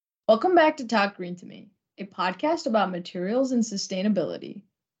Welcome back to Talk Green to Me, a podcast about materials and sustainability.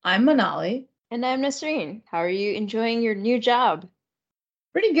 I'm Manali. And I'm Nasreen. How are you enjoying your new job?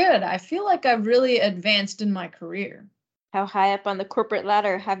 Pretty good. I feel like I've really advanced in my career. How high up on the corporate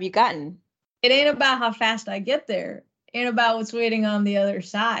ladder have you gotten? It ain't about how fast I get there. It ain't about what's waiting on the other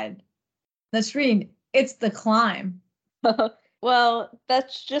side. Nasreen, it's the climb. Well,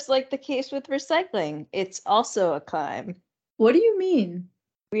 that's just like the case with recycling. It's also a climb. What do you mean?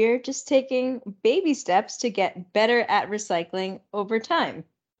 We're just taking baby steps to get better at recycling over time.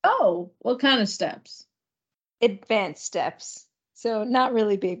 Oh, what kind of steps? Advanced steps. So not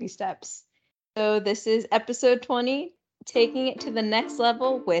really baby steps. So this is episode 20, taking it to the next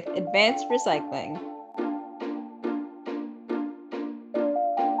level with advanced recycling.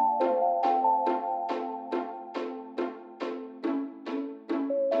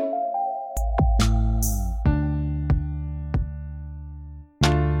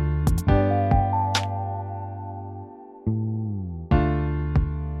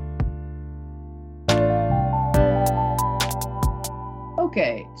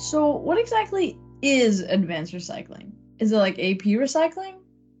 Okay, so what exactly is advanced recycling? Is it like AP recycling?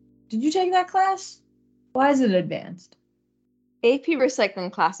 Did you take that class? Why is it advanced? AP recycling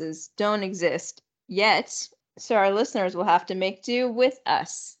classes don't exist yet, so our listeners will have to make do with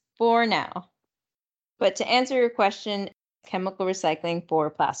us for now. But to answer your question, chemical recycling for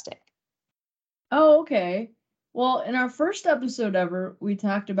plastic. Oh, okay. Well, in our first episode ever, we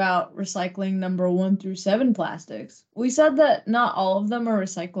talked about recycling number 1 through 7 plastics. We said that not all of them are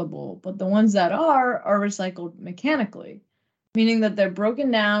recyclable, but the ones that are recycled mechanically, meaning that they're broken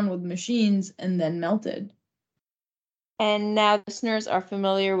down with machines and then melted. And now listeners are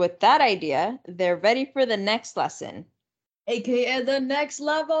familiar with that idea. They're ready for the next lesson. AKA the next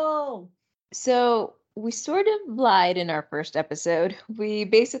level! So we sort of lied in our first episode. We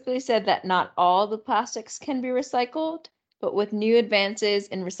basically said that not all the plastics can be recycled, but with new advances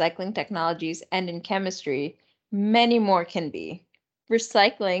in recycling technologies and in chemistry, many more can be.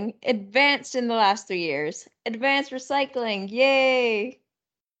 Recycling advanced in the last 3 years. Advanced recycling, yay!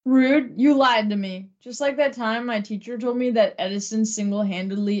 Rude, you lied to me. Just like that time my teacher told me that Edison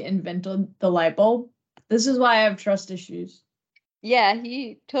single-handedly invented the light bulb. This is why I have trust issues. Yeah,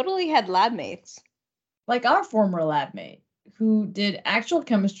 he totally had lab mates. Like our former lab mate, who did actual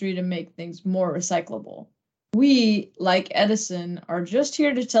chemistry to make things more recyclable. We, like Edison, are just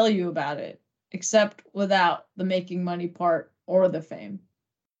here to tell you about it, except without the making money part or the fame.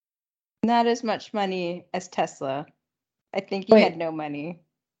 Not as much money as Tesla. I think he had no money.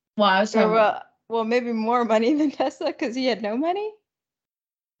 Well, I was talking well, maybe more money than Tesla because he had no money.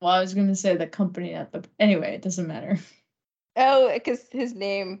 Well, I was going to say the company at the. Anyway, it doesn't matter. Oh, because his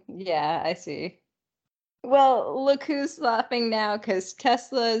name. Yeah, I see. Well, look who's laughing now because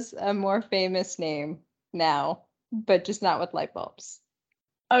Tesla's a more famous name now, but just not with light bulbs.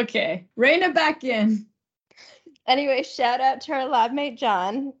 Okay, rein it back in. Anyway, shout out to our lab mate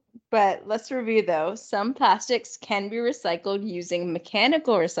John. But let's review though. Some plastics can be recycled using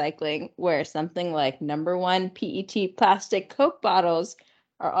mechanical recycling, where something like number 1 PET plastic Coke bottles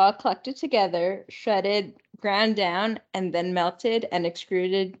are all collected together, shredded, ground down, and then melted and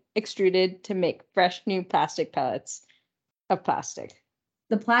extruded to make fresh new plastic pellets of plastic.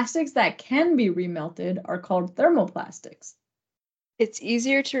 The plastics that can be remelted are called thermoplastics. It's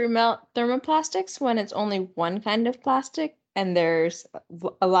easier to remelt thermoplastics when it's only one kind of plastic and there's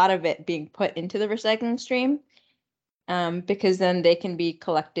a lot of it being put into the recycling stream, because then they can be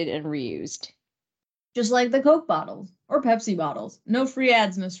collected and reused. Just like the Coke bottles or Pepsi bottles. No free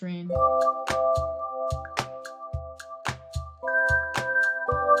ads, Nasreen.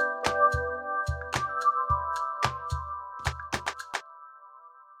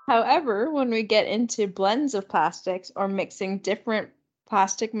 However, when we get into blends of plastics or mixing different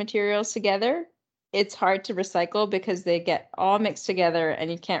plastic materials together, it's hard to recycle because they get all mixed together and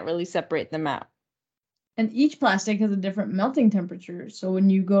you can't really separate them out. And each plastic has a different melting temperature. So when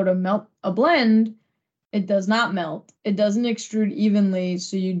you go to melt a blend, it does not melt. It doesn't extrude evenly,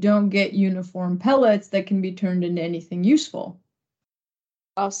 so you don't get uniform pellets that can be turned into anything useful.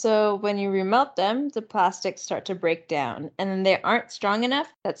 Also, when you remelt them, the plastics start to break down, and then they aren't strong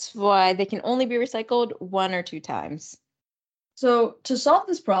enough. That's why they can only be recycled 1 or 2 times. So, to solve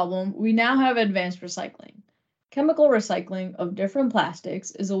this problem, we now have advanced recycling. Chemical recycling of different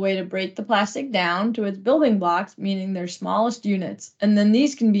plastics is a way to break the plastic down to its building blocks, meaning their smallest units, and then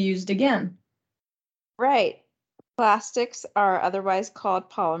these can be used again. Right. Plastics are otherwise called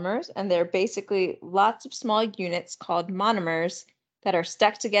polymers, and they're basically lots of small units called monomers that are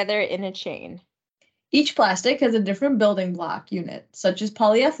stuck together in a chain. Each plastic has a different building block unit, such as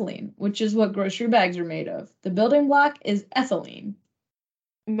polyethylene, which is what grocery bags are made of. The building block is ethylene.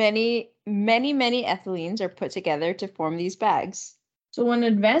 Many ethylenes are put together to form these bags. So when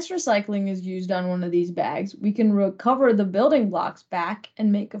advanced recycling is used on one of these bags, we can recover the building blocks back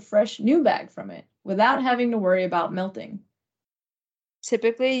and make a fresh new bag from it without having to worry about melting.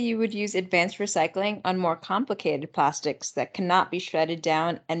 Typically, you would use advanced recycling on more complicated plastics that cannot be shredded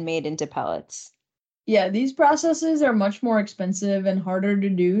down and made into pellets. Yeah, these processes are much more expensive and harder to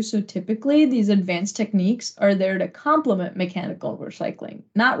do, so typically these advanced techniques are there to complement mechanical recycling,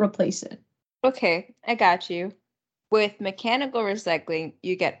 not replace it. Okay, I got you. With mechanical recycling,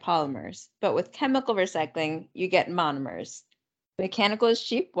 you get polymers, but with chemical recycling, you get monomers. Mechanical is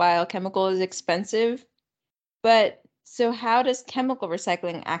cheap while chemical is expensive. But so how does chemical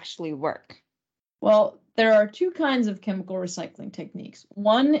recycling actually work? Well, there are two kinds of chemical recycling techniques.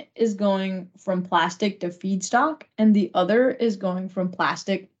 One is going from plastic to feedstock, and the other is going from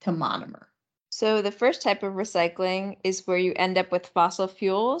plastic to monomer. So the first type of recycling is where you end up with fossil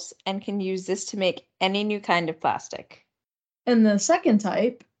fuels and can use this to make any new kind of plastic. And the second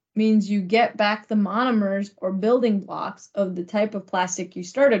type means you get back the monomers or building blocks of the type of plastic you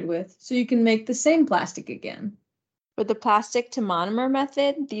started with, so you can make the same plastic again. For the plastic to monomer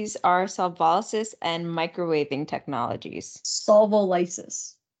method, these are solvolysis and microwaving technologies.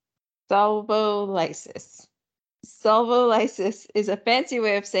 Solvolysis. Solvolysis. Solvolysis is a fancy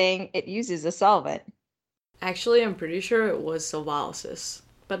way of saying it uses a solvent. Actually, I'm pretty sure it was solvolysis.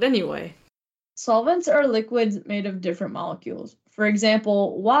 But anyway. Solvents are liquids made of different molecules. For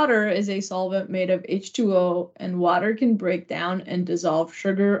example, water is a solvent made of H2O, and water can break down and dissolve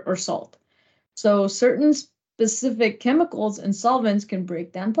sugar or salt. So certain specific chemicals and solvents can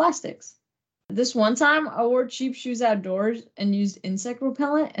break down plastics. This one time, I wore cheap shoes outdoors and used insect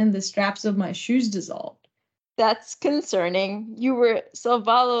repellent, and the straps of my shoes dissolved. That's concerning. You were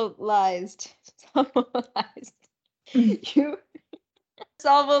solvolized. Solvolized. You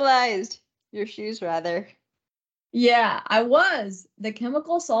solvolized. Your shoes, rather. Yeah, I was. The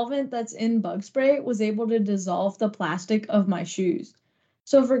chemical solvent that's in bug spray was able to dissolve the plastic of my shoes.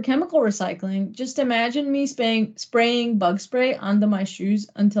 So for chemical recycling, just imagine me spraying bug spray onto my shoes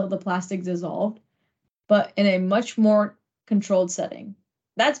until the plastic dissolved, but in a much more controlled setting.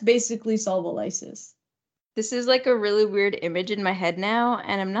 That's basically solvolysis. This is like a really weird image in my head now,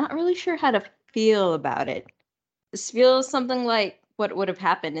 and I'm not really sure how to feel about it. This feels something like what would have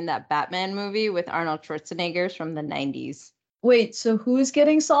happened in that Batman movie with Arnold Schwarzenegger from the 90s. Wait, so who is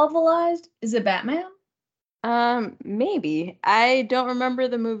getting solvolyzed? Is it Batman? Maybe. I don't remember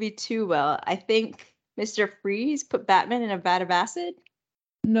the movie too well. I think Mr. Freeze put Batman in a vat of acid.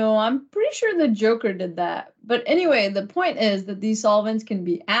 No, I'm pretty sure the Joker did that. But anyway, the point is that these solvents can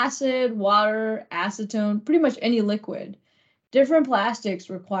be acid, water, acetone, pretty much any liquid. Different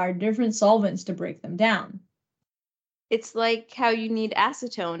plastics require different solvents to break them down. It's like how you need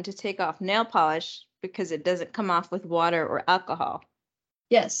acetone to take off nail polish because it doesn't come off with water or alcohol.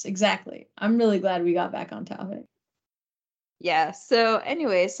 Yes, exactly. I'm really glad we got back on topic. Yeah, so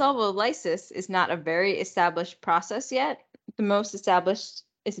anyway, solvolysis is not a very established process yet. The most established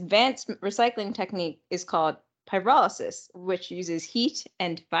advanced recycling technique is called pyrolysis, which uses heat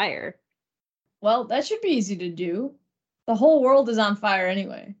and fire. Well, that should be easy to do. The whole world is on fire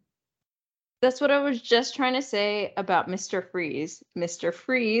anyway. That's what I was just trying to say about Mr. Freeze. Mr.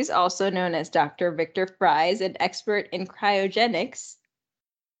 Freeze, also known as Dr. Victor Fries, an expert in cryogenics.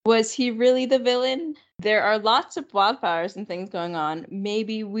 Was he really the villain? There are lots of wildfires and things going on.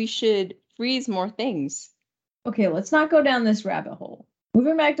 Maybe we should freeze more things. Okay, let's not go down this rabbit hole.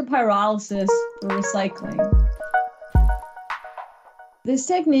 Moving back to pyrolysis for recycling. This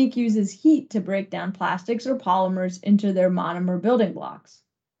technique uses heat to break down plastics or polymers into their monomer building blocks.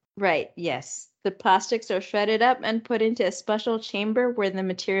 Right, yes. The plastics are shredded up and put into a special chamber where the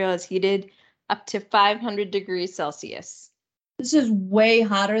material is heated up to 500 degrees Celsius. This is way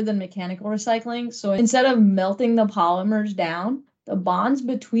hotter than mechanical recycling, so instead of melting the polymers down, the bonds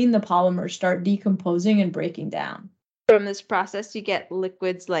between the polymers start decomposing and breaking down. From this process, you get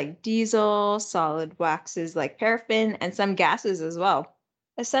liquids like diesel, solid waxes like paraffin, and some gases as well.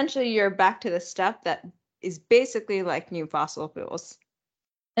 Essentially, you're back to the stuff that is basically like new fossil fuels.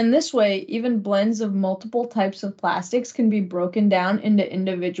 And this way, even blends of multiple types of plastics can be broken down into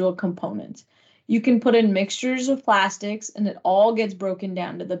individual components. You can put in mixtures of plastics and it all gets broken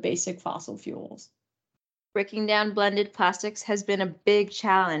down to the basic fossil fuels. Breaking down blended plastics has been a big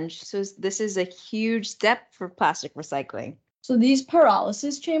challenge, so this is a huge step for plastic recycling. So these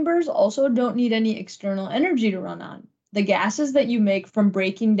pyrolysis chambers also don't need any external energy to run on. The gases that you make from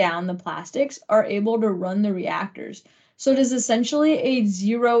breaking down the plastics are able to run the reactors. So it is essentially a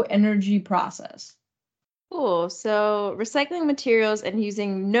zero energy process. Cool. So recycling materials and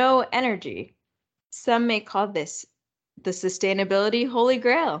using no energy. Some may call this the sustainability holy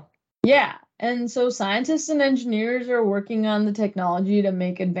grail. Yeah, and so scientists and engineers are working on the technology to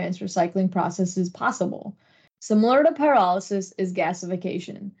make advanced recycling processes possible. Similar to pyrolysis is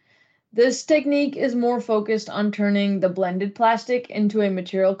gasification. This technique is more focused on turning the blended plastic into a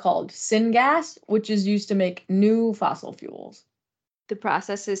material called syngas, which is used to make new fossil fuels. The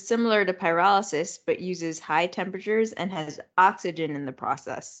process is similar to pyrolysis, but uses high temperatures and has oxygen in the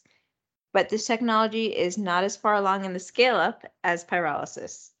process. But this technology is not as far along in the scale up as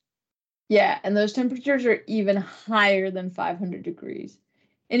pyrolysis. Yeah, and those temperatures are even higher than 500 degrees.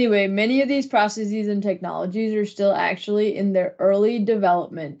 Anyway, many of these processes and technologies are still actually in their early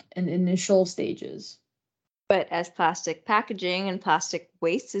development and initial stages. But as plastic packaging and plastic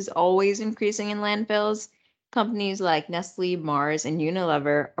waste is always increasing in landfills, companies like Nestle, Mars, and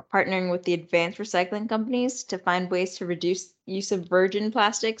Unilever are partnering with the advanced recycling companies to find ways to reduce use of virgin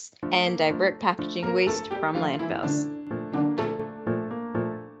plastics and divert packaging waste from landfills.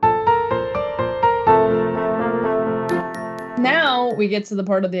 Now we get to the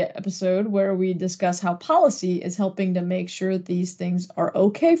part of the episode where we discuss how policy is helping to make sure these things are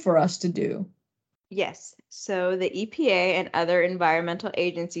okay for us to do. Yes, so the EPA and other environmental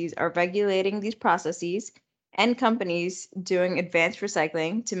agencies are regulating these processes and companies doing advanced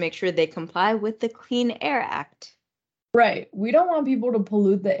recycling to make sure they comply with the Clean Air Act. Right. We don't want people to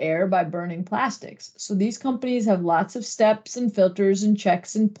pollute the air by burning plastics. So these companies have lots of steps and filters and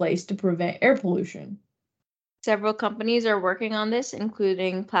checks in place to prevent air pollution. Several companies are working on this,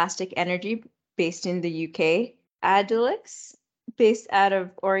 including Plastic Energy, based in the UK, Adelix, based out of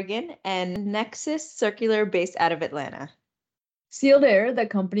Oregon, and Nexus Circular, based out of Atlanta. Sealed Air, the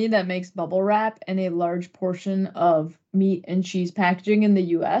company that makes bubble wrap and a large portion of meat and cheese packaging in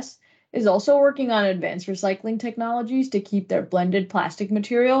the US, is also working on advanced recycling technologies to keep their blended plastic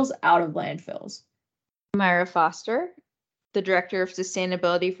materials out of landfills. Myra Foster, the Director of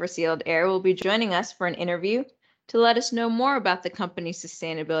Sustainability for Sealed Air, will be joining us for an interview to let us know more about the company's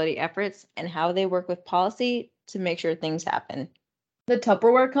sustainability efforts and how they work with policy to make sure things happen. The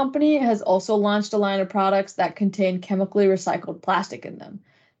Tupperware company has also launched a line of products that contain chemically recycled plastic in them.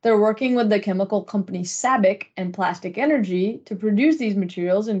 They're working with the chemical company SABIC and Plastic Energy to produce these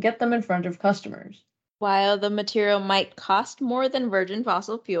materials and get them in front of customers. While the material might cost more than virgin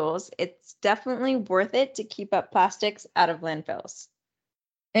fossil fuels, it's definitely worth it to keep up plastics out of landfills.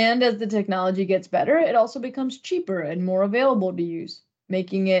 And as the technology gets better, it also becomes cheaper and more available to use,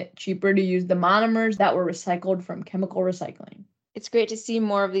 making it cheaper to use the monomers that were recycled from chemical recycling. It's great to see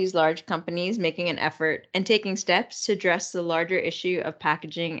more of these large companies making an effort and taking steps to address the larger issue of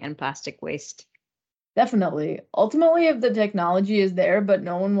packaging and plastic waste. Definitely. Ultimately, if the technology is there but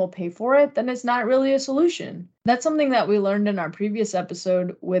no one will pay for it, then it's not really a solution. That's something that we learned in our previous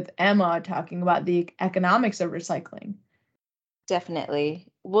episode with Emma talking about the economics of recycling. Definitely.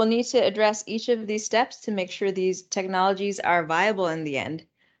 We'll need to address each of these steps to make sure these technologies are viable in the end.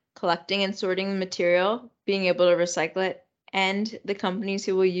 Collecting and sorting the material, being able to recycle it, and the companies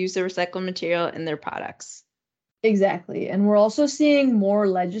who will use the recycled material in their products. Exactly. And we're also seeing more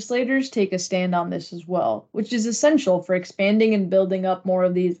legislators take a stand on this as well, which is essential for expanding and building up more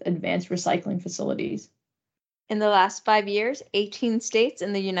of these advanced recycling facilities. In the last 5 years, 18 states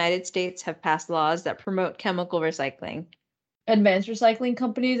in the United States have passed laws that promote chemical recycling. Advanced recycling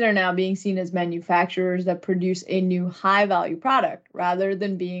companies are now being seen as manufacturers that produce a new high-value product rather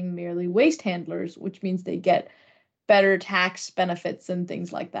than being merely waste handlers, which means they get better tax benefits and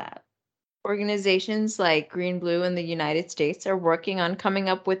things like that. Organizations like Green Blue in the United States are working on coming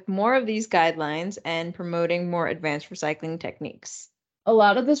up with more of these guidelines and promoting more advanced recycling techniques. A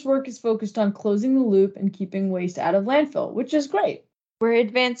lot of this work is focused on closing the loop and keeping waste out of landfill, which is great. We're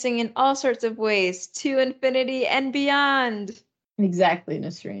advancing in all sorts of ways to infinity and beyond. Exactly,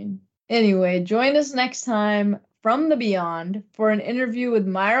 Nasreen. Anyway, join us next time from the Beyond for an interview with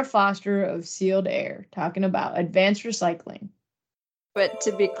Myra Foster of Sealed Air, talking about advanced recycling. But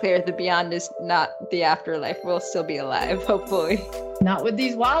to be clear, the beyond is not the afterlife. We'll still be alive, hopefully. Not with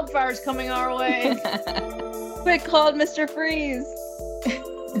these wildfires coming our way. Quick, called Mr. Freeze.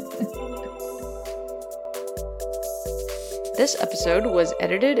 This episode was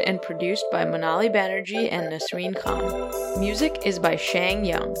edited and produced by Manali Banerjee and Nasreen Khan. Music is by Shang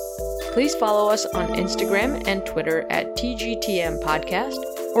Young. Please follow us on Instagram and Twitter at TGTM Podcast,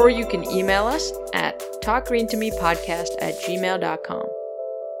 or you can email us at talkgreentomepodcast@gmail.com.